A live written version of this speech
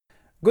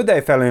Good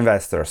day, fellow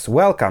investors.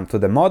 Welcome to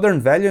the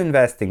Modern Value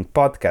Investing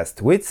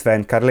podcast with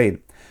Sven Karlin,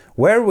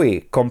 where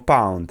we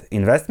compound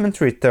investment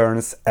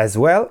returns as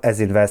well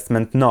as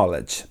investment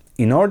knowledge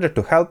in order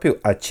to help you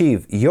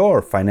achieve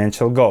your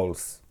financial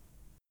goals.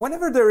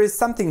 Whenever there is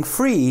something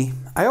free,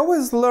 I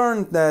always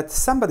learn that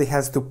somebody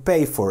has to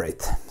pay for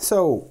it.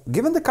 So,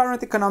 given the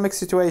current economic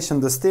situation,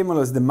 the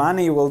stimulus, the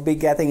money you will be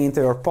getting into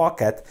your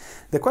pocket,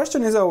 the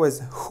question is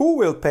always who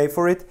will pay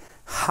for it?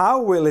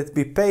 How will it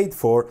be paid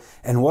for,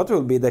 and what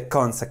will be the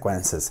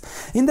consequences?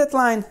 In that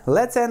line,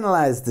 let's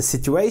analyze the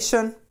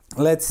situation.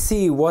 Let's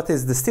see what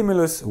is the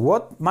stimulus,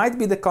 what might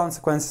be the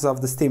consequences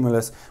of the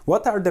stimulus,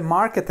 what are the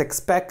market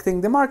expecting.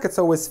 The markets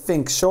always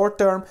think short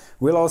term,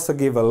 will also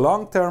give a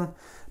long term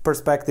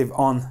perspective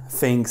on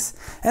things.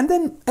 And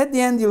then at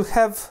the end, you'll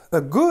have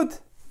a good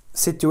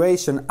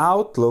situation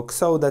outlook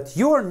so that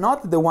you are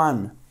not the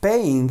one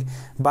paying,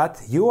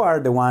 but you are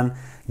the one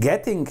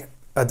getting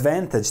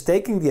advantage,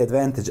 taking the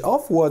advantage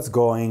of what's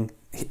going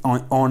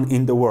on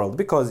in the world,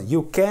 because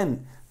you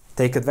can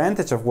take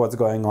advantage of what's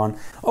going on.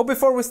 Oh,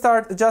 before we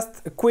start,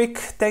 just a quick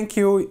thank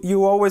you.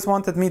 You always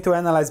wanted me to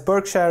analyze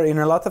Berkshire in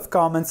a lot of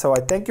comments, so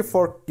I thank you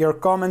for your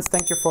comments,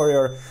 thank you for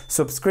your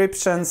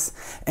subscriptions,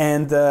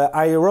 and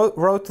I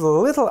wrote a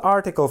little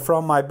article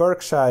from my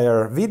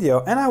Berkshire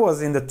video, and I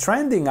was in the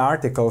trending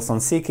articles on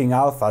Seeking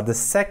Alpha, the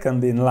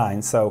second in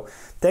line, so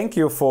thank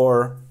you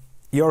for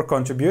your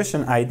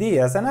contribution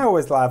ideas, and I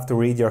always love to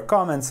read your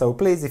comments, so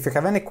please, if you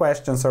have any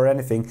questions or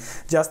anything,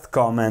 just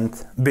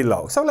comment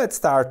below. So let's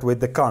start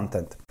with the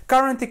content.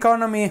 Current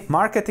economy,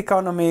 market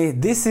economy.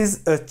 This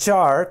is a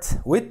chart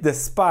with the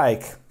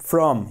spike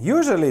from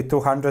usually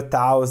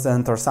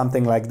 200,000 or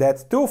something like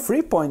that to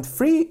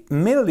 3.3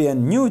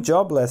 million new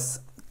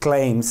jobless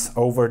claims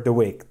over the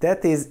week.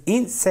 That is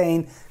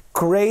insane,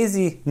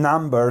 crazy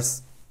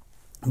numbers,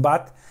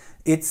 but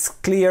it's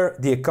clear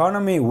the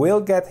economy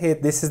will get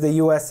hit. This is the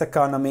US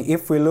economy.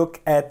 If we look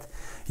at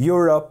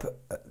Europe,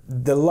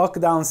 the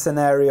lockdown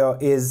scenario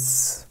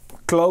is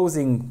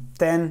closing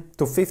 10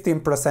 to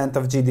 15%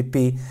 of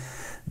GDP.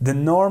 The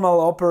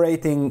normal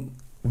operating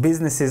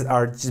businesses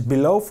are just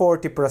below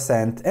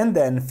 40%, and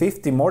then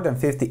more than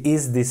 50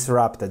 is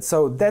disrupted.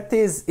 So that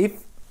is,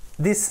 if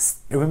this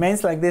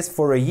remains like this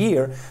for a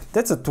year,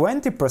 that's a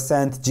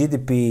 20%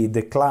 GDP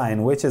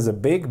decline, which is a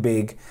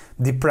big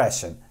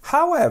depression.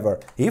 However,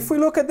 if we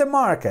look at the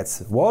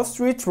markets, Wall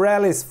Street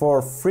rallies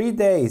for 3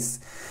 days,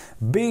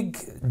 big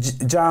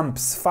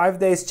jumps, 5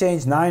 days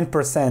change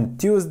 9%,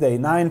 Tuesday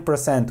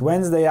 9%,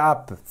 Wednesday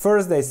up,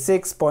 Thursday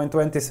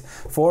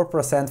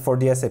 6.24% for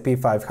the S&P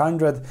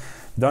 500.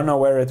 Don't know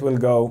where it will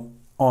go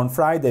on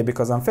Friday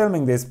because I'm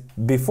filming this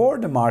before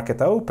the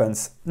market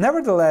opens.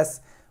 Nevertheless,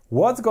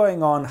 what's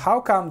going on? How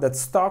come that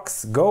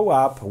stocks go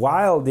up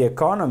while the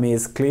economy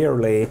is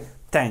clearly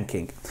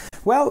tanking?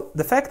 Well,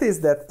 the fact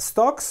is that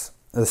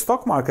the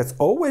stock markets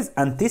always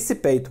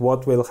anticipate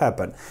what will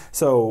happen.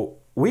 So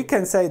we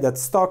can say that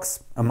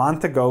stocks a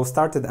month ago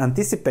started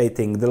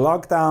anticipating the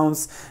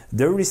lockdowns,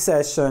 the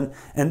recession,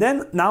 and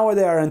then now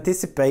they are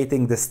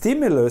anticipating the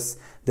stimulus,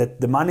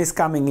 that the money is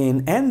coming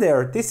in, and they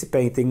are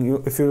anticipating,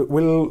 if you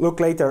will look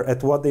later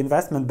at what the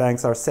investment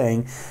banks are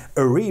saying,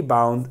 a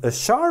rebound, a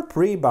sharp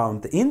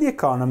rebound in the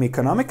economy,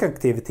 economic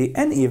activity,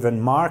 and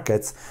even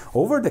markets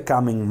over the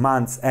coming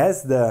months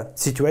as the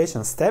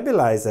situation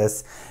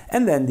stabilizes,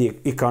 and then the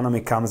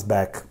economy comes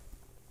back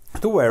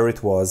to where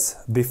it was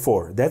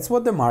before. That's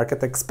what the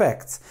market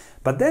expects.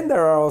 But then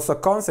there are also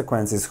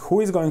consequences.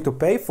 Who is going to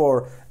pay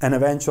for an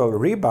eventual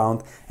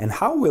rebound, and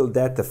how will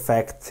that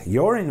affect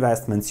your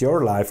investments,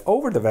 your life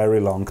over the very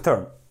long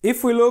term?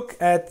 If we look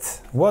at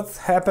what's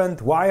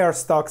happened, why are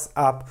stocks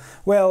up?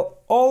 Well,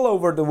 all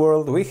over the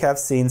world we have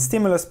seen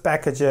stimulus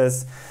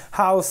packages,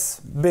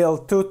 House bill,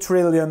 2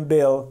 trillion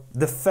bill,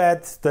 the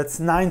Fed, that's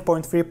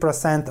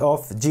 9.3%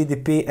 of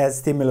GDP as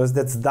stimulus,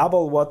 that's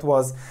double what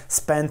was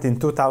spent in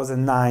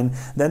 2009.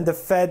 Then the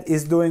Fed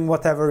is doing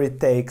whatever it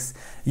takes.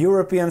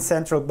 European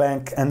Central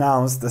Bank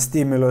announced the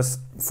stimulus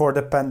for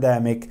the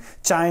pandemic.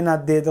 China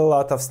did a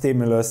lot of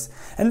stimulus.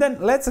 And then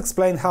let's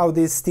explain how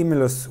these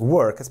stimulus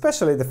work,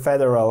 especially the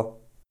Federal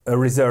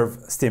Reserve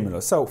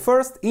stimulus. So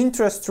first,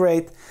 interest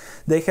rate,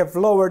 they have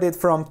lowered it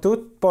from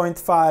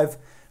 2.5,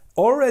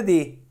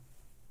 already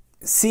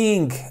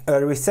seeing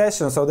a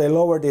recession, so they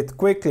lowered it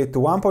quickly to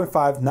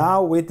 1.5.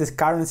 Now with this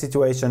current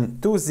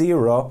situation to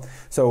 0.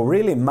 So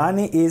really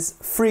money is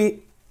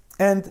free.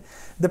 And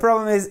the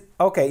problem is,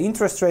 okay,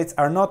 interest rates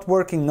are not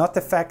working, not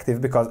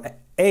effective, because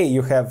A,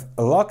 you have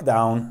a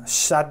lockdown,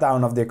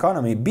 shutdown of the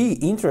economy. B,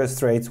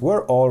 interest rates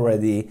were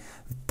already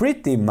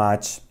pretty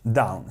much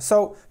down.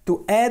 So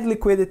to add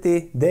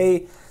liquidity,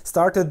 they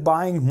started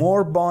buying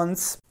more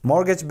bonds,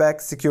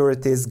 mortgage-backed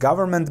securities,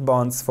 government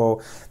bonds,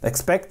 for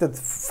expected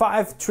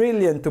 5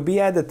 trillion to be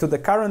added to the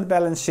current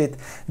balance sheet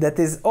that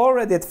is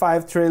already at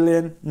 5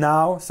 trillion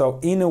now. So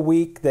in a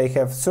week they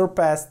have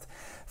surpassed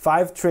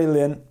 5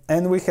 trillion,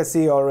 and we can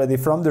see already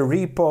from the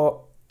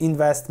repo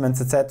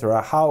investments,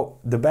 etc., how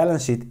the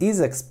balance sheet is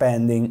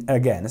expanding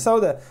again. So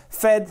the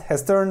Fed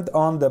has turned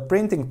on the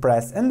printing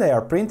press and they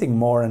are printing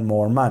more and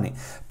more money.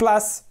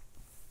 Plus,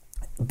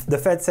 the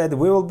Fed said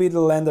we will be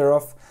the lender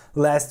of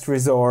last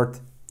resort,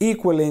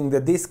 equaling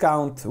the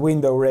discount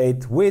window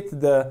rate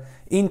with the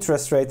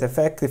interest rate,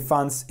 effective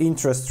funds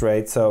interest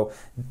rate. So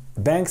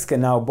banks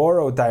can now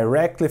borrow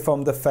directly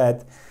from the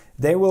Fed.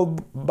 They will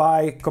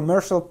buy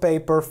commercial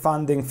paper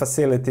funding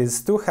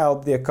facilities to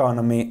help the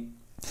economy.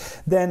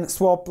 Then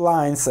swap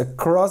lines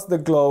across the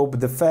globe.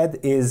 The Fed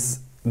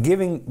is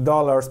giving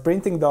dollars,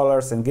 printing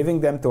dollars and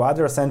giving them to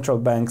other central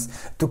banks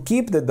to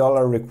keep the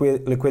dollar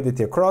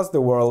liquidity across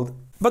the world.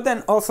 But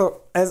then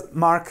also, as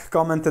Mark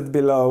commented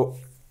below,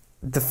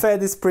 the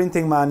Fed is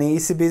printing money,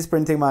 ECB is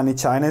printing money,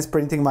 China is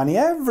printing money,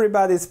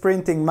 everybody is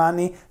printing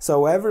money,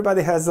 so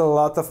everybody has a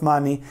lot of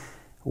money,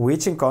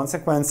 which in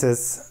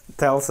consequences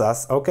tells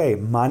us, okay,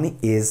 money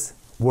is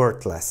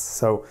worthless.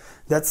 So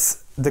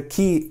that's the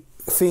key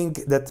thing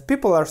that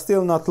people are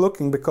still not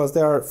looking because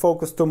they are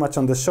focused too much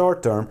on the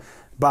short term.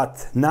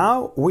 But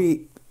now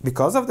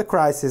because of the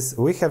crisis,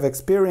 we have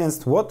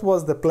experienced what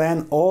was the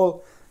plan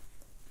all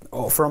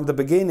from the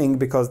beginning,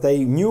 because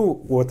they knew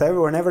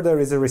whenever there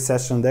is a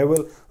recession, they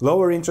will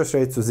lower interest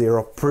rates to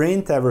zero,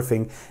 print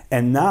everything,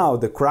 and now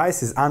the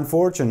crisis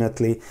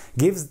unfortunately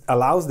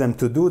allows them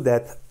to do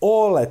that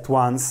all at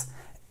once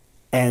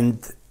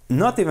and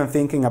not even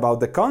thinking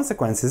about the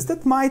consequences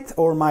that might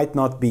or might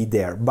not be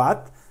there.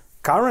 But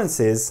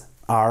currencies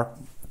are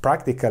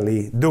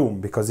practically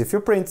doomed, because if you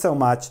print so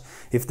much,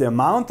 if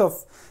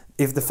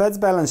the Fed's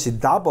balance sheet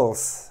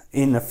doubles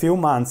in a few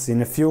months,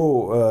 in a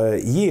few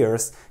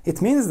years,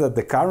 it means that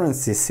the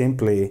currency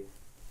simply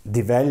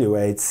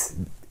devaluates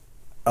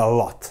a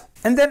lot.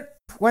 And then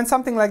when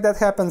something like that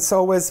happens, it's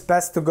always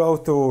best to go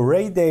to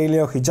Ray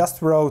Dalio. He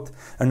just wrote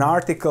an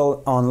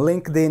article on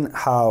LinkedIn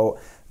how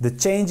the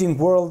changing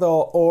world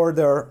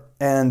order,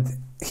 and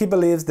he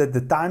believes that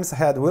the times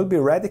ahead will be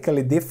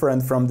radically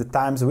different from the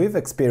times we've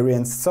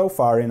experienced so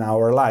far in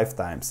our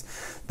lifetimes,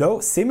 though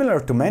similar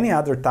to many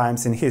other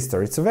times in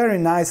history. It's a very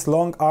nice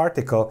long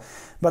article,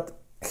 but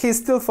he's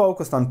still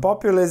focused on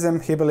populism.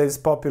 He believes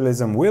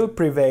populism will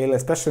prevail,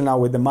 especially now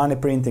with the money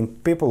printing.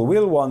 People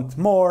will want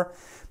more.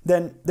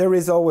 Then there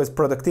is always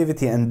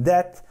productivity and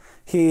debt.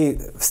 He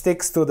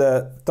sticks to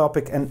the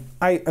topic, and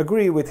I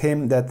agree with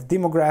him that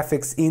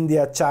demographics,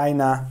 India,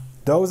 China,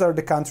 those are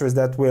the countries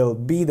that will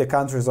be the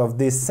countries of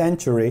this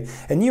century,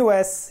 and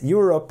US,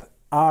 Europe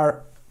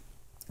are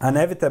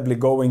inevitably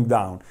going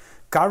down.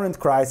 Current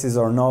crisis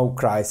or no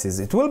crisis,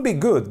 it will be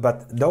good,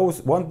 but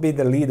those won't be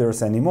the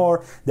leaders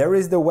anymore. There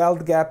is the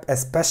wealth gap,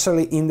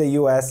 especially in the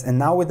US, and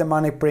now with the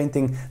money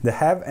printing, the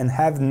have and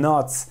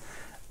have-nots,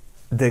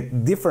 the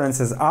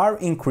differences are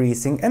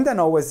increasing. And then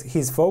always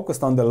he's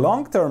focused on the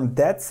long-term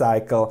debt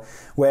cycle,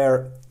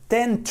 where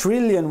 10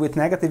 trillion with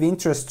negative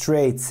interest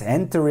rates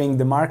entering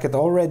the market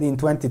already in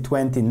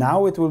 2020.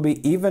 Now it will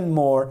be even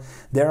more.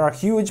 There are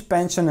huge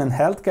pension and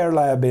healthcare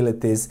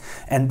liabilities,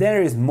 and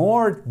there is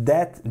more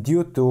debt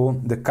due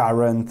to the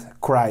current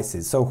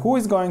crisis. So who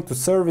is going to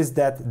service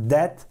that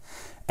debt?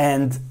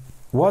 And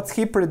what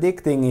he's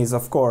predicting is,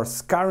 of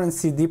course,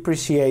 currency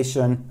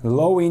depreciation,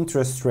 low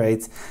interest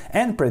rates,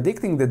 and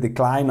predicting the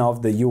decline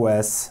of the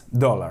US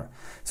dollar.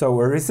 So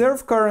a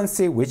reserve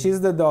currency, which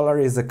is the dollar,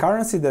 is a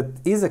currency that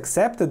is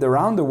accepted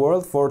around the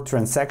world for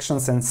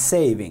transactions and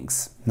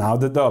savings. Now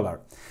the dollar.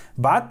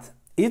 But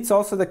it's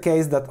also the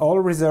case that all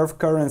reserve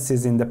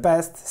currencies in the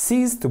past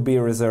ceased to be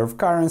reserve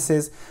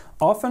currencies,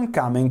 often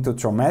coming to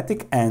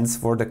traumatic ends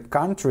for the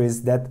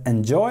countries that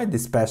enjoyed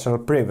this special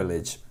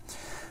privilege.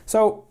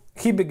 So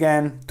he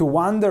began to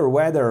wonder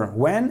whether,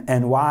 when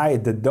and why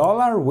the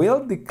dollar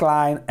will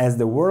decline as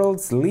the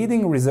world's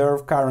leading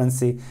reserve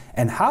currency,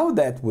 and how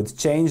that would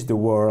change the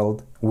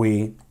world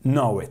we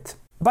know it.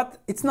 But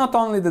it's not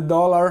only the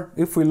dollar.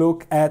 If we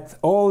look at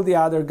all the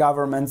other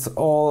governments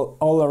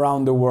all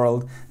around the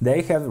world,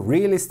 they have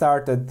really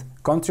started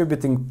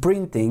contributing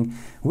printing,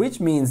 which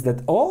means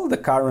that all the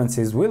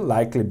currencies will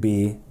likely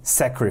be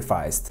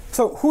sacrificed.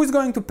 So who is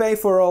going to pay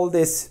for all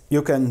this?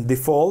 You can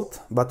default,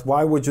 but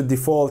why would you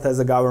default as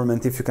a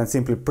government if you can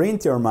simply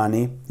print your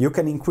money? You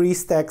can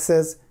increase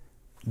taxes.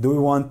 Do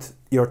you want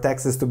your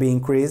taxes to be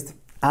increased?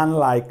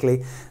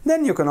 Unlikely.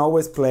 Then you can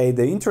always play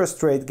the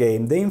interest rate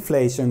game, the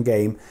inflation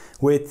game,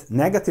 with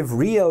negative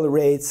real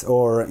rates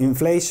or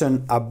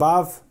inflation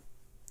above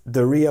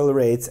the real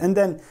rates. And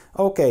then,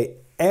 okay,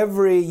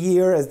 every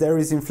year as there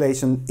is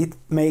inflation, it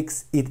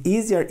makes it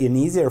easier and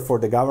easier for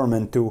the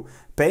government to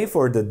pay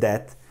for the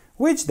debt,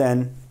 which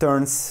then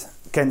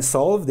can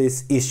solve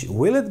this issue.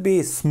 Will it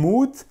be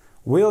smooth?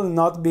 Will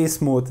not be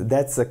smooth?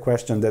 That's a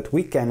question that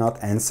we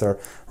cannot answer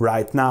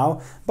right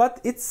now, but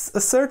it's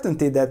a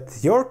certainty that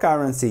your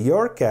currency,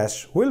 your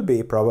cash, will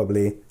be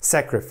probably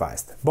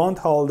sacrificed.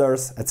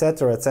 Bondholders,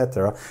 etc.,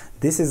 etc.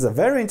 This is a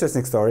very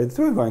interesting story that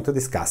we're going to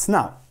discuss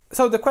now.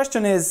 So the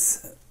question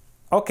is,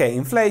 okay,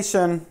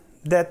 inflation,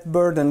 debt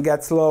burden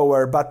gets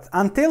lower, but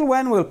until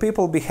when will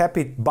people be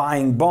happy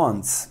buying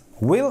bonds?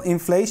 Will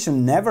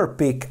inflation never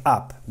pick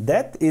up?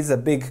 That is a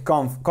big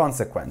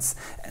consequence.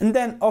 And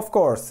then, of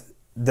course,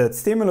 the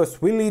stimulus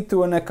will lead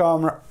to an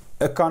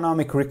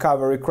economic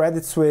recovery.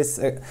 Credit Suisse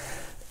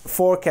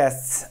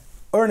forecasts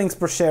earnings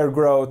per share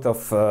growth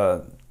of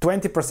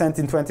 20%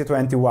 in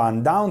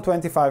 2021, down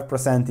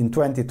 25% in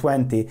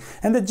 2020,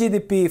 and the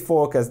GDP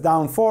forecast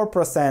down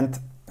 4%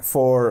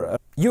 for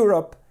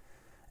Europe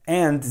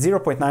and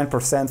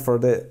 0.9% for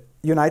the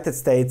United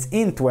States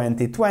in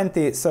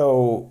 2020.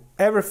 So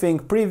everything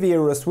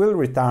pre-virus will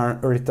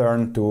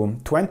return to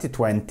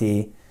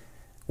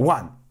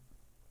 2021.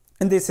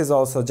 And this is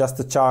also just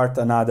a chart,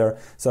 another.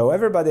 So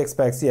everybody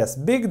expects, yes,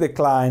 big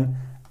decline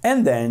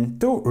and then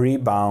to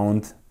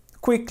rebound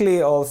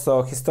quickly.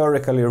 Also,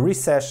 historically,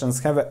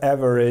 recessions have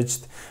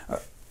averaged,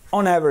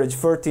 on average,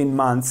 13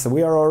 months.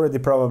 We are already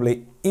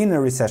probably in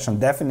a recession,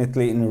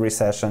 definitely in a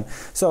recession.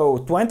 So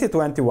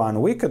 2021,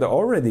 we could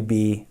already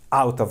be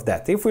out of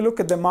that. If we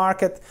look at the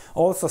market,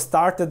 also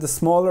started a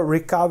smaller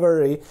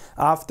recovery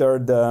after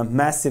the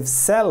massive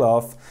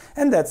sell-off,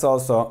 and that's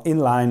also in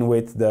line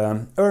with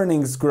the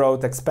earnings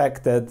growth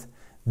expected,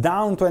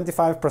 down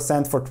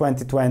 25% for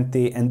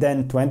 2020 and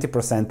then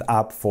 20%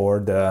 up for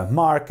the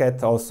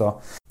market.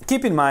 Also,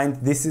 keep in mind,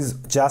 this is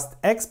just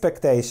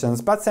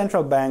expectations, but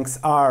central banks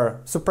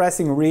are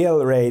suppressing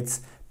real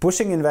rates,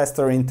 pushing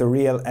investors into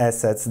real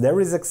assets.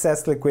 There is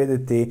excess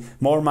liquidity,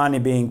 more money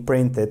being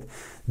printed.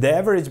 The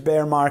average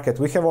bear market,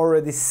 we have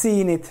already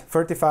seen it,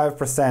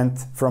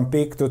 35% from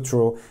peak to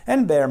trough,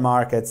 and bear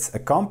markets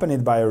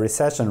accompanied by a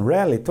recession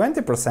rally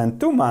 20%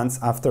 2 months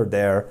after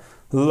their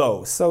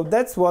low. So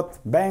that's what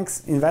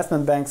banks,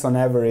 investment banks on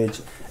average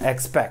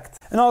expect.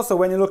 And also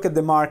when you look at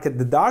the market,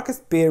 the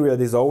darkest period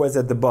is always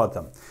at the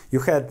bottom. You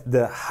had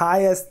the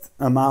highest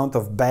amount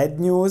of bad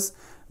news,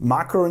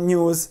 macro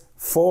news,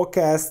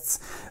 forecasts,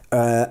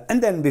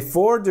 and then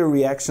before the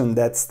reaction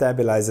that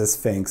stabilizes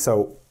things.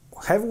 So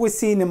have we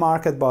seen a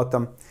market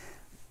bottom?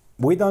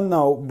 We don't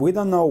know. We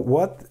don't know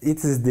what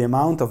it is, the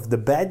amount of the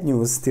bad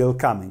news still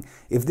coming.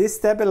 If this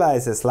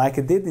stabilizes like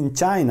it did in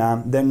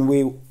China, then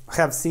we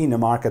have seen a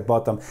market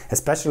bottom,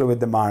 especially with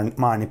the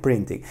money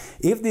printing.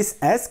 If this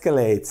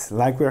escalates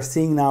like we are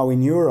seeing now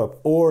in Europe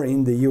or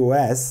in the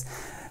US,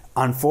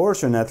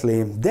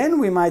 unfortunately, then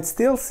we might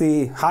still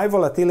see high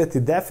volatility,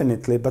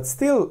 definitely, but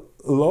still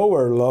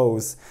lower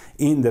lows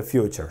in the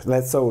future.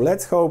 Let's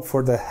hope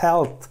for the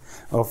health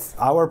of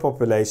our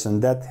population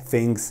that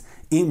things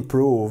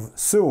improve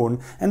soon,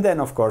 and then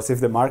of course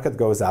if the market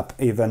goes up,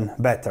 even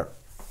better,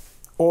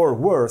 or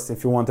worse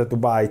if you wanted to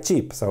buy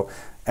cheap. So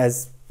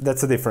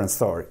that's a different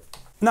story.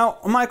 Now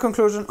my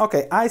conclusion,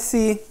 okay, I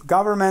see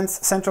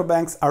governments, central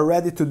banks are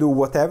ready to do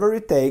whatever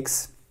it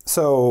takes.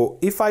 So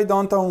if I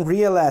don't own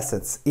real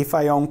assets, if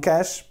I own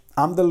cash,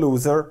 I'm the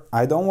loser.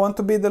 I don't want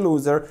to be the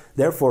loser.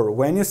 Therefore,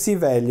 when you see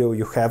value,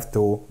 you have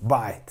to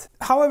buy it.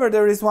 However,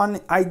 there is one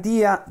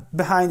idea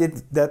behind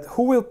it, that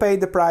who will pay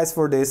the price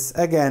for this?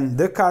 Again,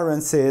 the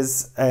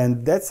currencies,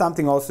 and that's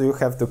something also you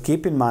have to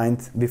keep in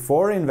mind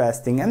before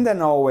investing. And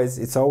then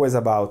it's always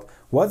about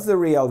what's the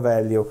real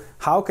value?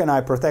 How can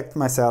I protect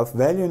myself?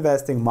 Value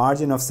investing,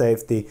 margin of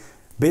safety,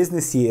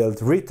 business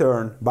yield,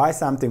 return, buy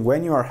something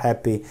when you are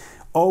happy,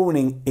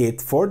 owning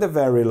it for the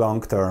very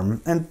long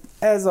term. And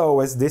as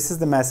always, this is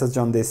the message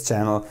on this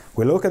channel.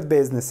 We look at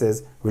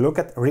businesses, we look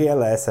at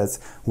real assets,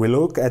 we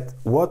look at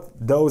what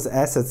those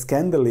assets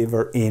can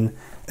deliver in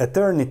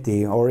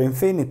eternity or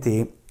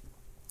infinity,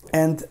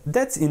 and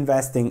that's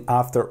investing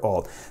after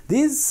all.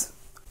 These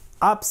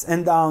ups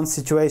and down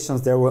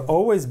situations, there will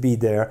always be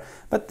there,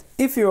 but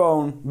if you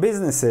own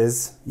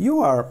businesses, you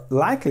are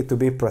likely to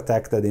be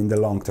protected in the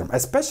long term,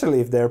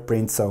 especially if they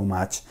print so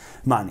much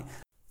money.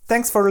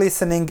 Thanks for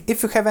listening.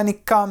 If you have any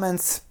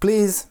comments,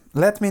 please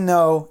let me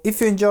know. If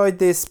you enjoyed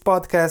this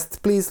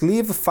podcast, please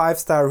leave a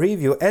 5-star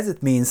review, as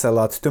it means a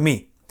lot to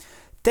me.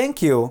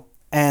 Thank you,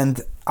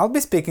 and I'll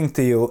be speaking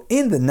to you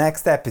in the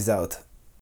next episode.